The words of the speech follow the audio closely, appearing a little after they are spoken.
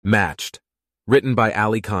Matched. Written by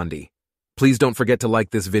Ali Condi. Please don't forget to like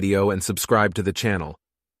this video and subscribe to the channel.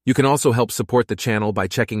 You can also help support the channel by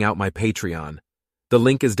checking out my Patreon. The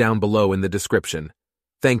link is down below in the description.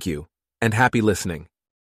 Thank you, and happy listening.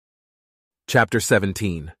 Chapter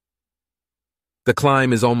 17. The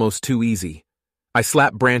climb is almost too easy. I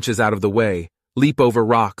slap branches out of the way, leap over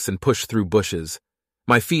rocks, and push through bushes.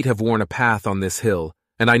 My feet have worn a path on this hill,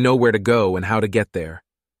 and I know where to go and how to get there.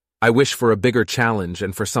 I wish for a bigger challenge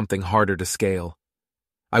and for something harder to scale.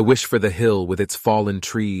 I wish for the hill with its fallen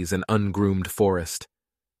trees and ungroomed forest.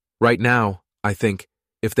 Right now, I think,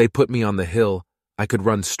 if they put me on the hill, I could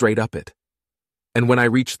run straight up it. And when I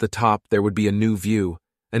reached the top, there would be a new view,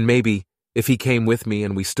 and maybe, if he came with me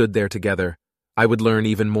and we stood there together, I would learn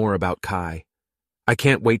even more about Kai. I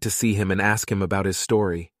can't wait to see him and ask him about his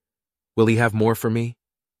story. Will he have more for me?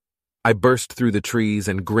 I burst through the trees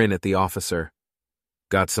and grin at the officer.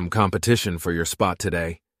 "Got some competition for your spot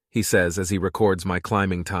today," he says as he records my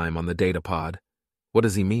climbing time on the datapod. What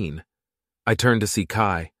does he mean? I turn to see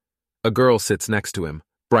Kai. A girl sits next to him,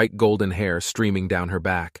 bright golden hair streaming down her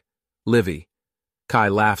back. Livy. Kai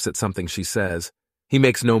laughs at something she says. He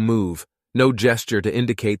makes no move, no gesture to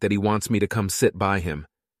indicate that he wants me to come sit by him.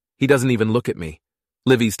 He doesn't even look at me.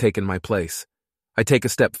 Livy's taken my place. I take a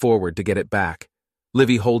step forward to get it back.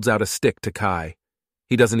 Livy holds out a stick to Kai.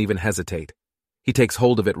 He doesn't even hesitate. He takes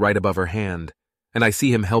hold of it right above her hand, and I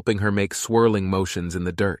see him helping her make swirling motions in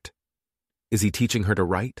the dirt. Is he teaching her to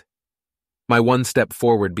write? My one step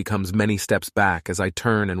forward becomes many steps back as I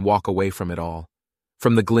turn and walk away from it all.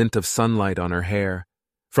 From the glint of sunlight on her hair,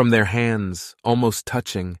 from their hands, almost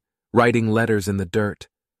touching, writing letters in the dirt,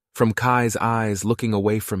 from Kai's eyes looking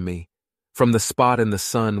away from me, from the spot in the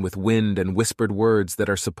sun with wind and whispered words that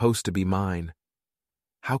are supposed to be mine.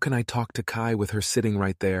 How can I talk to Kai with her sitting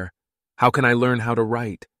right there? How can I learn how to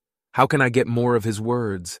write? How can I get more of his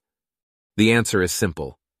words? The answer is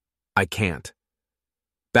simple. I can't.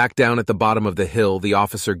 Back down at the bottom of the hill, the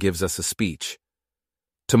officer gives us a speech.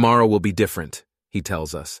 "Tomorrow will be different," he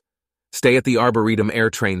tells us. "Stay at the Arboretum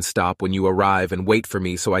air train stop when you arrive and wait for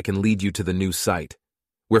me so I can lead you to the new site.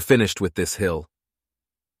 We're finished with this hill."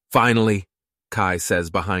 "Finally," Kai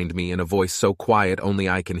says behind me in a voice so quiet only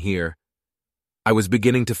I can hear. I was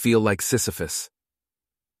beginning to feel like Sisyphus.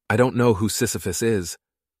 I don't know who Sisyphus is.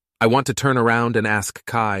 I want to turn around and ask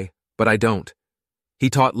Kai, but I don't. He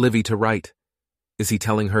taught Livy to write. Is he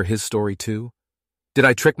telling her his story too? Did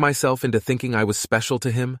I trick myself into thinking I was special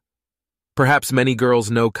to him? Perhaps many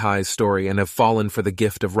girls know Kai's story and have fallen for the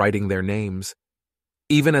gift of writing their names.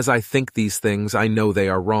 Even as I think these things, I know they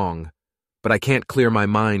are wrong, but I can't clear my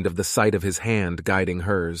mind of the sight of his hand guiding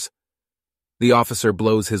hers. The officer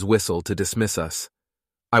blows his whistle to dismiss us.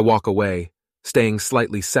 I walk away, staying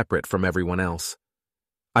slightly separate from everyone else.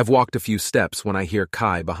 I've walked a few steps when I hear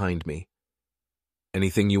Kai behind me.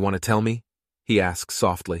 "Anything you want to tell me?" he asks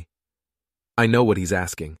softly. I know what he's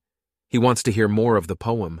asking. He wants to hear more of the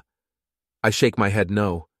poem. I shake my head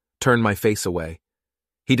no, turn my face away.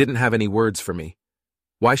 He didn't have any words for me.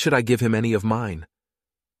 Why should I give him any of mine?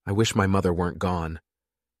 I wish my mother weren't gone.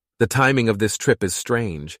 The timing of this trip is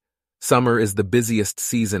strange. Summer is the busiest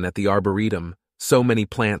season at the Arboretum, so many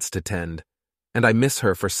plants to tend. And I miss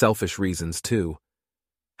her for selfish reasons, too.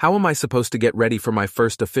 How am I supposed to get ready for my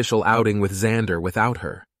first official outing with Xander without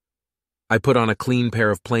her? I put on a clean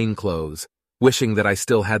pair of plain clothes, wishing that I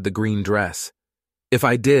still had the green dress. If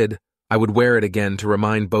I did, I would wear it again to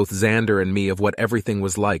remind both Xander and me of what everything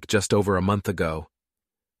was like just over a month ago.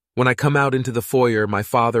 When I come out into the foyer, my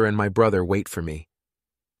father and my brother wait for me.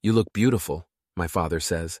 "You look beautiful," my father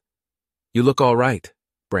says. "You look all right,"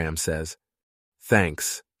 Bram says.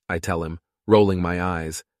 "Thanks," I tell him, rolling my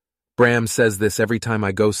eyes. Bram says this every time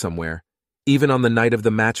I go somewhere. Even on the night of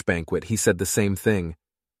the match banquet, he said the same thing.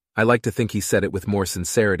 I like to think he said it with more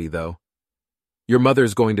sincerity, though. "Your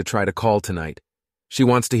mother's going to try to call tonight. She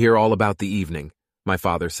wants to hear all about the evening," my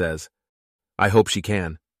father says. I hope she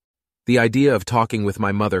can. The idea of talking with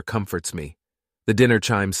my mother comforts me. The dinner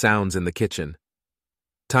chime sounds in the kitchen.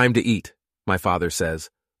 "Time to eat," my father says,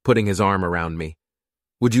 putting his arm around me.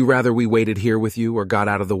 "Would you rather we waited here with you or got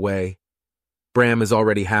out of the way?" Bram is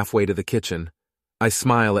already halfway to the kitchen. I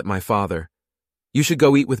smile at my father. "You should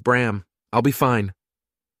go eat with Bram. I'll be fine."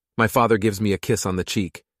 My father gives me a kiss on the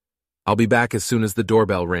cheek. "I'll be back as soon as the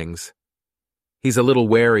doorbell rings." He's a little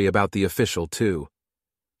wary about the official, too.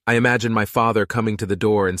 I imagine my father coming to the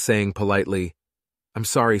door and saying politely, "I'm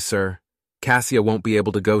sorry, sir. Cassia won't be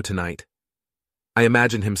able to go tonight." I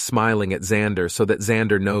imagine him smiling at Xander so that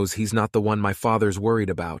Xander knows he's not the one my father's worried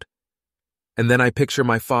about. And then I picture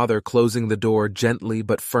my father closing the door gently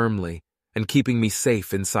but firmly and keeping me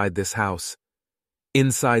safe inside this house.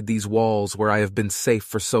 inside these walls where I have been safe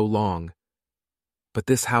for so long. But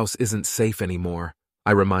this house isn't safe anymore,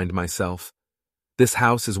 I remind myself. This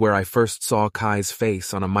house is where I first saw Kai's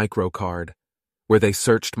face on a microcard, where they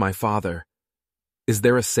searched my father. Is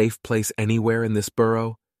there a safe place anywhere in this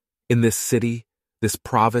borough? In this city? This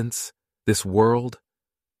province? This world?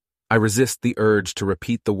 I resist the urge to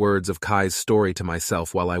repeat the words of Kai's story to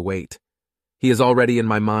myself while I wait. He is already in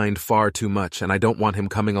my mind far too much, and I don't want him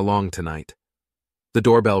coming along tonight. The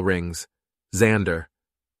doorbell rings. Xander.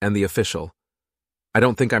 And the official. I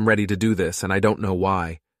don't think I'm ready to do this, and I don't know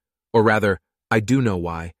why. Or rather, I do know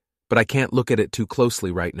why, but I can't look at it too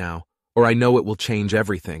closely right now, or I know it will change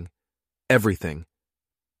everything. Everything.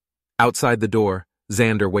 Outside the door,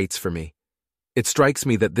 Xander waits for me. It strikes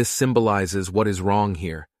me that this symbolizes what is wrong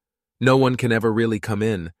here. No one can ever really come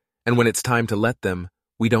in, and when it's time to let them,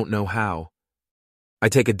 we don't know how. I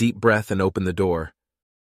take a deep breath and open the door.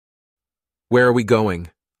 Where are we going?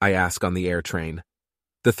 I ask on the air train.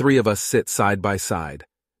 The three of us sit side by side.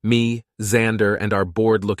 Me, Xander, and our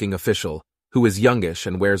bored-looking official, who is youngish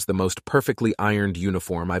and wears the most perfectly ironed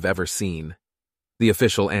uniform I've ever seen. The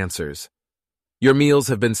official answers. Your meals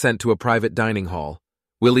have been sent to a private dining hall.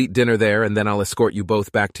 We'll eat dinner there and then I'll escort you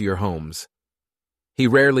both back to your homes. He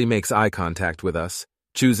rarely makes eye contact with us,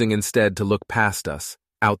 choosing instead to look past us,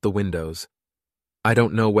 out the windows. I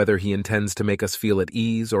don't know whether he intends to make us feel at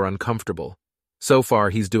ease or uncomfortable. So far,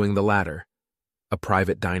 he's doing the latter. A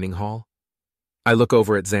private dining hall? I look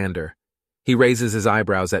over at Xander. He raises his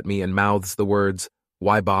eyebrows at me and mouths the words,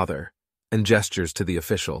 "Why bother?" and gestures to the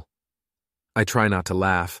official. I try not to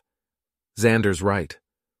laugh. Xander's right.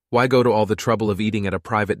 Why go to all the trouble of eating at a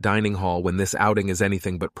private dining hall when this outing is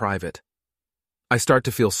anything but private? I start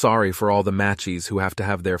to feel sorry for all the matchies who have to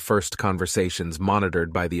have their first conversations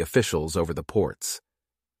monitored by the officials over the ports.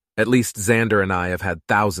 At least Xander and I have had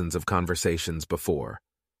thousands of conversations before.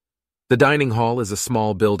 The dining hall is a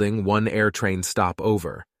small building 1 air train stop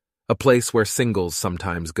over, a place where singles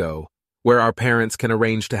sometimes go, where our parents can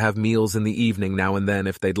arrange to have meals in the evening now and then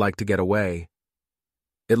if they'd like to get away.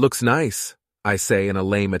 It looks nice, I say in a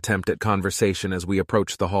lame attempt at conversation as we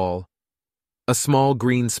approach the hall. A small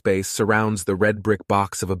green space surrounds the red brick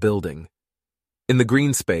box of a building. In the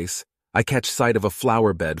green space, I catch sight of a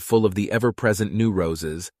flower bed full of the ever-present new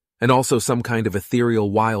roses and also some kind of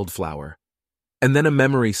ethereal wildflower. And then a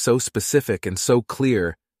memory so specific and so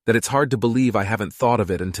clear that it's hard to believe I haven't thought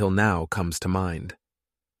of it until now comes to mind.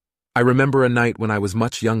 I remember a night when I was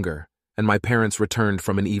much younger and my parents returned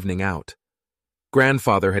from an evening out.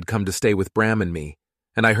 Grandfather had come to stay with Bram and me,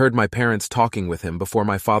 and I heard my parents talking with him before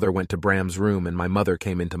my father went to Bram's room and my mother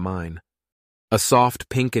came into mine. A soft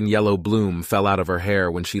pink and yellow bloom fell out of her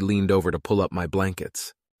hair when she leaned over to pull up my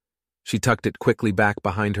blankets. She tucked it quickly back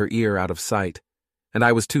behind her ear out of sight, and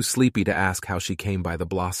I was too sleepy to ask how she came by the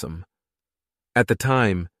blossom. At the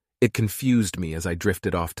time, it confused me as I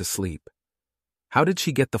drifted off to sleep. How did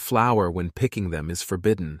she get the flower when picking them is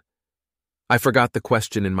forbidden? I forgot the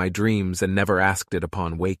question in my dreams and never asked it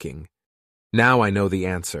upon waking. Now I know the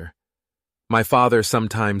answer. My father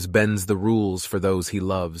sometimes bends the rules for those he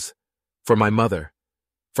loves. For my mother.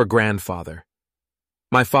 For grandfather.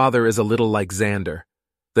 My father is a little like Xander,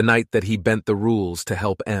 the night that he bent the rules to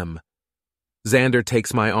help Em. Xander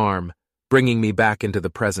takes my arm, bringing me back into the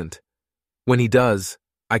present. When he does,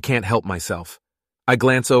 I can't help myself. I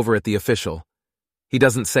glance over at the official. He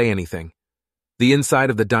doesn't say anything. The inside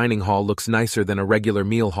of the dining hall looks nicer than a regular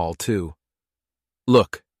meal hall, too.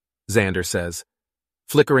 Look, Xander says.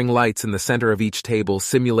 Flickering lights in the center of each table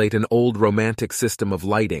simulate an old romantic system of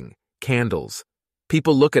lighting, candles.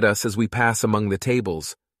 People look at us as we pass among the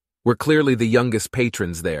tables. We're clearly the youngest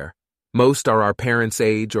patrons there. Most are our parents'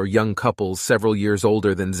 age or young couples several years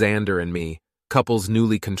older than Xander and me, couples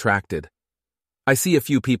newly contracted. I see a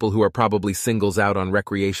few people who are probably singles out on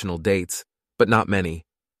recreational dates, but not many.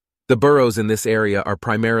 The boroughs in this area are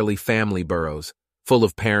primarily family boroughs, full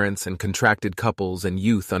of parents and contracted couples and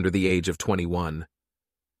youth under the age of 21.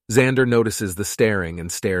 Xander notices the staring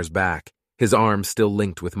and stares back, his arm still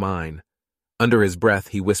linked with mine. Under his breath,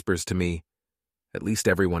 he whispers to me, "At least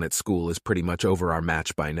everyone at school is pretty much over our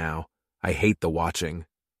match by now. I hate the watching."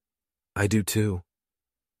 I do too.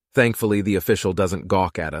 Thankfully, the official doesn't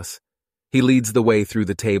gawk at us. He leads the way through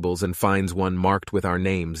the tables and finds one marked with our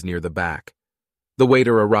names near the back. The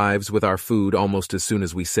waiter arrives with our food almost as soon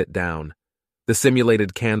as we sit down. The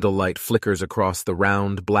simulated candlelight flickers across the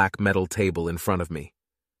round, black metal table in front of me.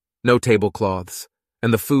 No tablecloths,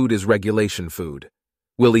 and the food is regulation food.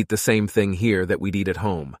 We'll eat the same thing here that we'd eat at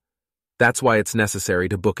home. That's why it's necessary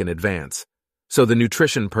to book in advance, so the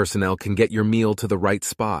nutrition personnel can get your meal to the right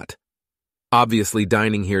spot. Obviously,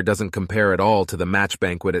 dining here doesn't compare at all to the match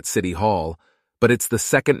banquet at City Hall, but it's the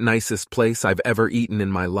second nicest place I've ever eaten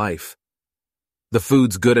in my life. The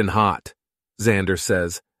food's good and hot, Xander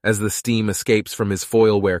says, as the steam escapes from his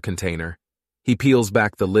foilware container. He peels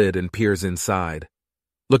back the lid and peers inside.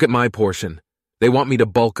 Look at my portion. They want me to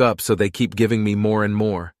bulk up, so they keep giving me more and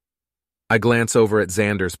more. I glance over at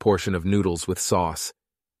Xander's portion of noodles with sauce.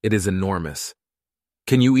 It is enormous.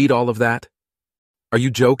 Can you eat all of that? Are you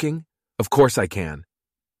joking? Of course I can.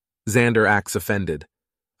 Xander acts offended.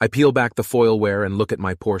 I peel back the foilware and look at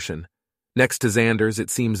my portion. Next to Xander's, it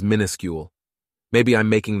seems minuscule. Maybe I'm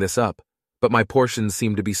making this up, but my portions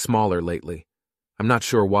seem to be smaller lately. I'm not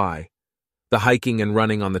sure why. The hiking and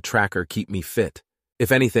running on the tracker keep me fit.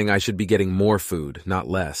 If anything, I should be getting more food, not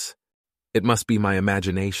less. It must be my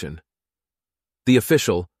imagination. The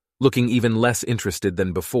official, looking even less interested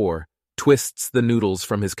than before, twists the noodles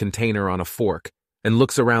from his container on a fork and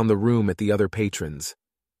looks around the room at the other patrons.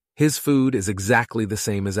 His food is exactly the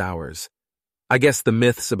same as ours. I guess the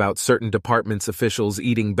myths about certain departments' officials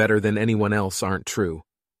eating better than anyone else aren't true.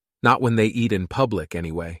 Not when they eat in public,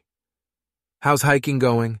 anyway. How's hiking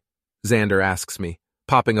going? Xander asks me,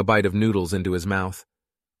 popping a bite of noodles into his mouth.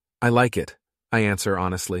 I like it, I answer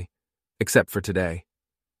honestly, except for today.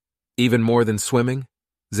 Even more than swimming?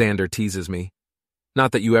 Xander teases me.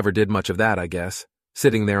 Not that you ever did much of that, I guess,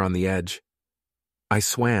 sitting there on the edge. I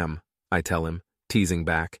swam, I tell him, teasing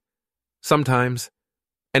back. Sometimes.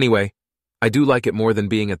 Anyway, I do like it more than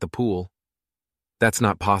being at the pool. That's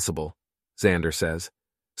not possible, Xander says.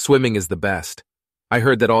 Swimming is the best. I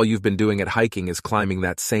heard that all you've been doing at hiking is climbing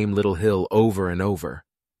that same little hill over and over.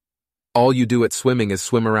 All you do at swimming is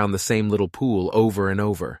swim around the same little pool over and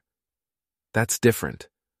over. That's different.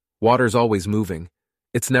 Water's always moving.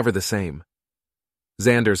 It's never the same.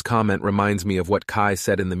 Xander's comment reminds me of what Kai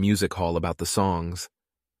said in the music hall about the songs.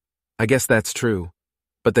 I guess that's true,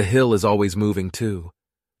 but the hill is always moving too.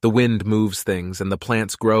 The wind moves things and the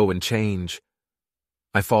plants grow and change.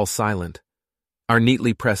 I fall silent. Our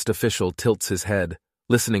neatly pressed official tilts his head,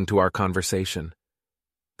 listening to our conversation.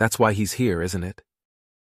 That's why he's here, isn't it?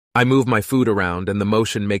 I move my food around and the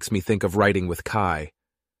motion makes me think of writing with Kai.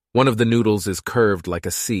 One of the noodles is curved like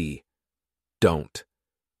a C. Don't.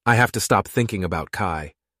 I have to stop thinking about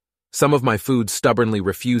Kai. Some of my food stubbornly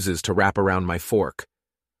refuses to wrap around my fork.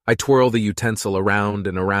 I twirl the utensil around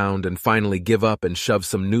and finally give up and shove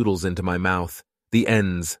some noodles into my mouth, the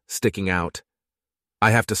ends sticking out. I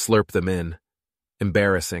have to slurp them in.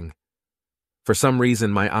 Embarrassing. For some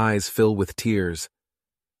reason, my eyes fill with tears.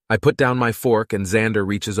 I put down my fork and Xander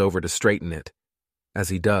reaches over to straighten it. As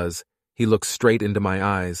he does, he looks straight into my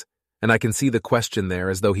eyes, and I can see the question there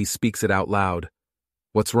as though he speaks it out loud.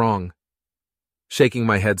 What's wrong? Shaking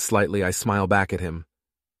my head slightly, I smile back at him.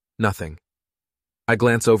 Nothing. I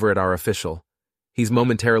glance over at our official. He's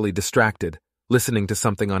momentarily distracted, listening to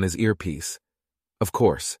something on his earpiece. Of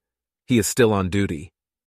course, he is still on duty.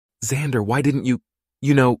 Xander, why didn't you,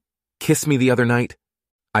 kiss me the other night?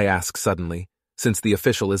 I ask suddenly, since the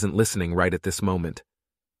official isn't listening right at this moment.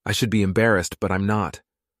 I should be embarrassed, but I'm not.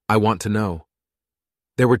 I want to know.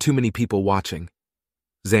 There were too many people watching.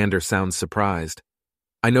 Xander sounds surprised.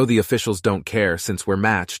 I know the officials don't care since we're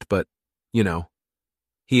matched, but,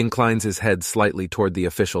 He inclines his head slightly toward the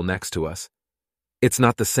official next to us. It's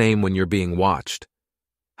not the same when you're being watched.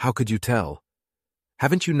 How could you tell?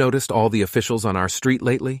 Haven't you noticed all the officials on our street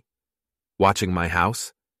lately? Watching my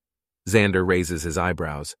house? Xander raises his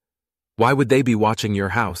eyebrows. Why would they be watching your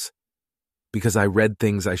house? Because I read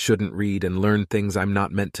things I shouldn't read and learned things I'm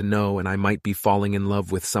not meant to know, and I might be falling in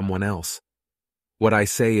love with someone else. What I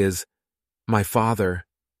say is, my father.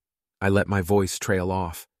 I let my voice trail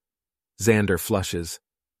off. Xander flushes.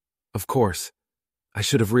 Of course. I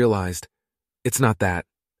should have realized. It's not that.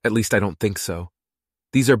 At least I don't think so.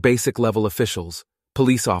 These are basic level officials,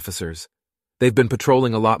 police officers. They've been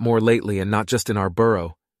patrolling a lot more lately, and not just in our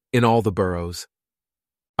borough, in all the boroughs.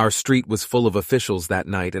 Our street was full of officials that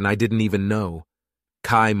night, and I didn't even know.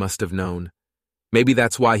 Kai must have known. Maybe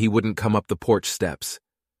that's why he wouldn't come up the porch steps.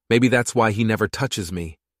 Maybe that's why he never touches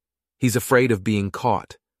me. He's afraid of being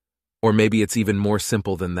caught. Or maybe it's even more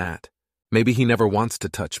simple than that. Maybe he never wants to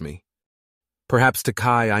touch me. Perhaps to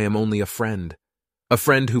Kai I am only a friend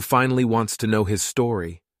who finally wants to know his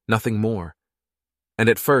story, nothing more. And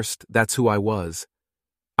at first, that's who I was.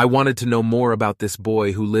 I wanted to know more about this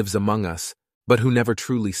boy who lives among us, but who never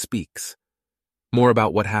truly speaks. More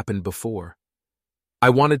about what happened before. I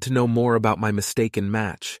wanted to know more about my mistaken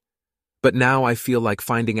match. But now I feel like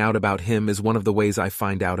finding out about him is one of the ways I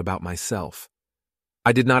find out about myself.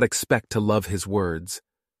 I did not expect to love his words.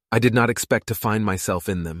 I did not expect to find myself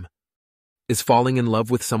in them. Is falling in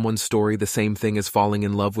love with someone's story the same thing as falling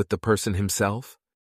in love with the person himself?